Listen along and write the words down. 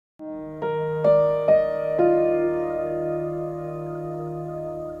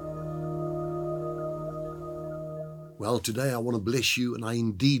Well, today I want to bless you, and I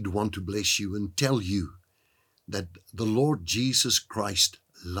indeed want to bless you and tell you that the Lord Jesus Christ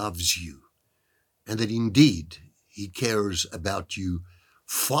loves you, and that indeed He cares about you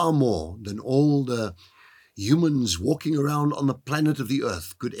far more than all the humans walking around on the planet of the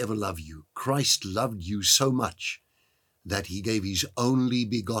earth could ever love you. Christ loved you so much that He gave His only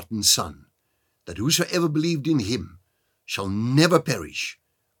begotten Son, that whosoever believed in Him shall never perish,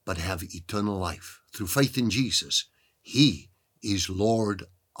 but have eternal life. Through faith in Jesus, He is Lord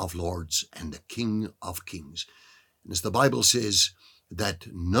of lords and the King of kings. And as the Bible says, that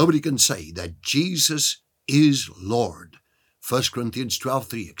nobody can say that Jesus is Lord, 1 Corinthians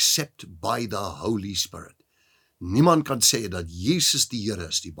 12:3, except by the Holy Spirit. Niemand kan sê dat Jesus die Here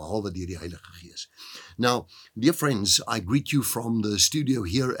is, behalwe deur die Heilige Gees. Now, dear friends, I greet you from the studio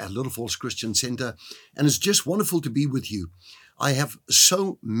here at Little Falls Christian Center, and it's just wonderful to be with you. I have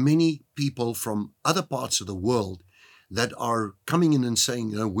so many people from other parts of the world that are coming in and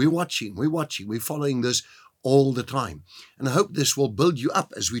saying, we're watching, we're following this all the time. And I hope this will build you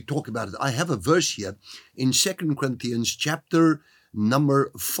up as we talk about it. I have a verse here in 2 Corinthians chapter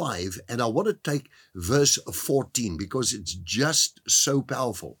number 5, and I want to take verse 14 because it's just so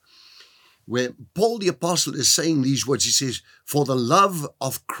powerful. Where Paul the Apostle is saying these words, he says, "For the love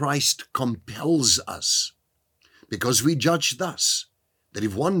of Christ compels us, because we judge thus, that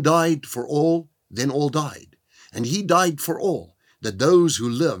if one died for all, then all died. And He died for all, that those who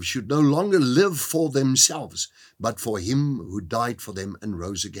live should no longer live for themselves, but for Him who died for them and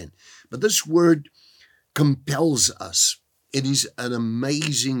rose again." But this word compels us. It is an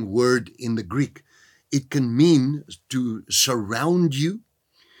amazing word in the Greek. It can mean to surround you,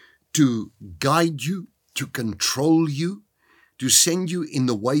 to guide you, to control you, to send you in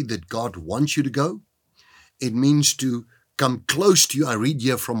the way that God wants you to go. It means to come close to you. I read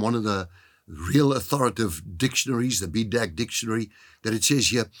here from one of the real authoritative dictionaries, the BDAG dictionary, that it says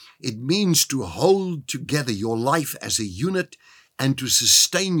here, it means to hold together your life as a unit and to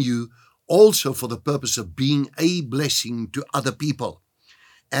sustain you also for the purpose of being a blessing to other people.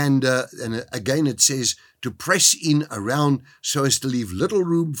 And again, it says to press in around so as to leave little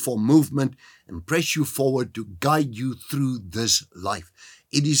room for movement and press you forward to guide you through this life.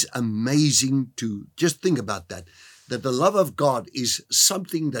 It is amazing to just think about that the love of God is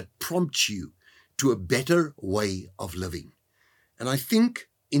something that prompts you to a better way of living. And I think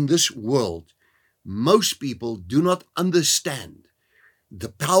in this world, most people do not understand the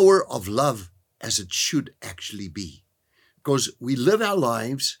power of love as it should actually be. Because we live our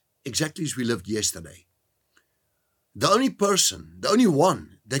lives exactly as we lived yesterday. The only person, the only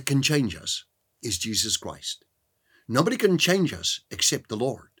one that can change us is Jesus Christ. Nobody can change us except the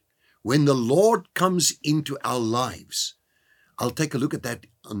Lord. When the Lord comes into our lives, I'll take a look at that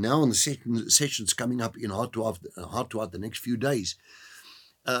now in the sessions coming up in Heart to Heart the next few days.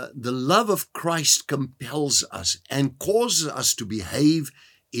 The love of Christ compels us and causes us to behave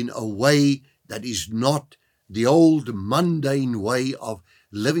in a way that is not the old mundane way of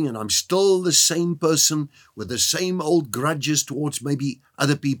living, and I'm still the same person with the same old grudges towards maybe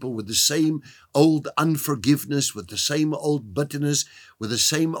other people, with the same old unforgiveness, with the same old bitterness, with the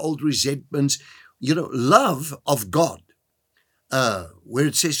same old resentments. Love of God, where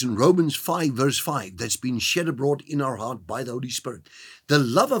it says in Romans 5 verse 5, that's been shed abroad in our heart by the Holy Spirit. The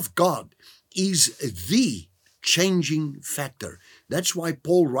love of God is the changing factor. That's why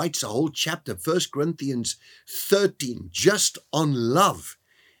Paul writes a whole chapter, 1 Corinthians 13, just on love.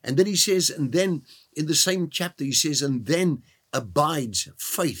 And then he says, and then in the same chapter, he says, and then abides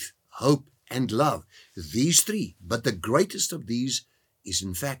faith, hope, and love. These three, but the greatest of these is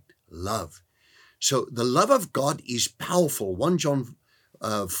in fact love. So the love of God is powerful. 1 John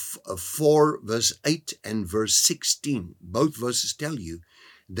 4 verse 8 and verse 16, both verses tell you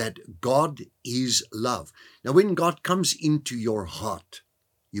that God is love. Now, when God comes into your heart,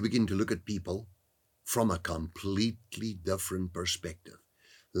 you begin to look at people from a completely different perspective.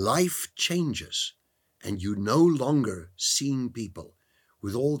 Life changes, and you're no longer seeing people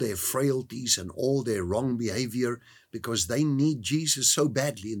with all their frailties and all their wrong behavior because they need Jesus so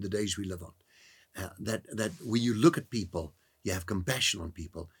badly in the days we live on. That when you look at people, you have compassion on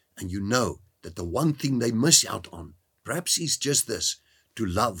people, and you know that the one thing they miss out on, perhaps is just this, to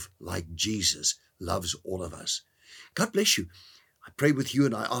love like Jesus loves all of us. God bless you. I pray with you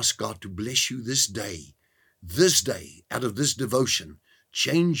and I ask God to bless you this day, out of this devotion,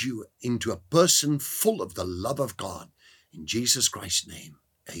 change you into a person full of the love of God. In Jesus Christ's name,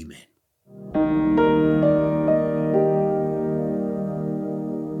 amen.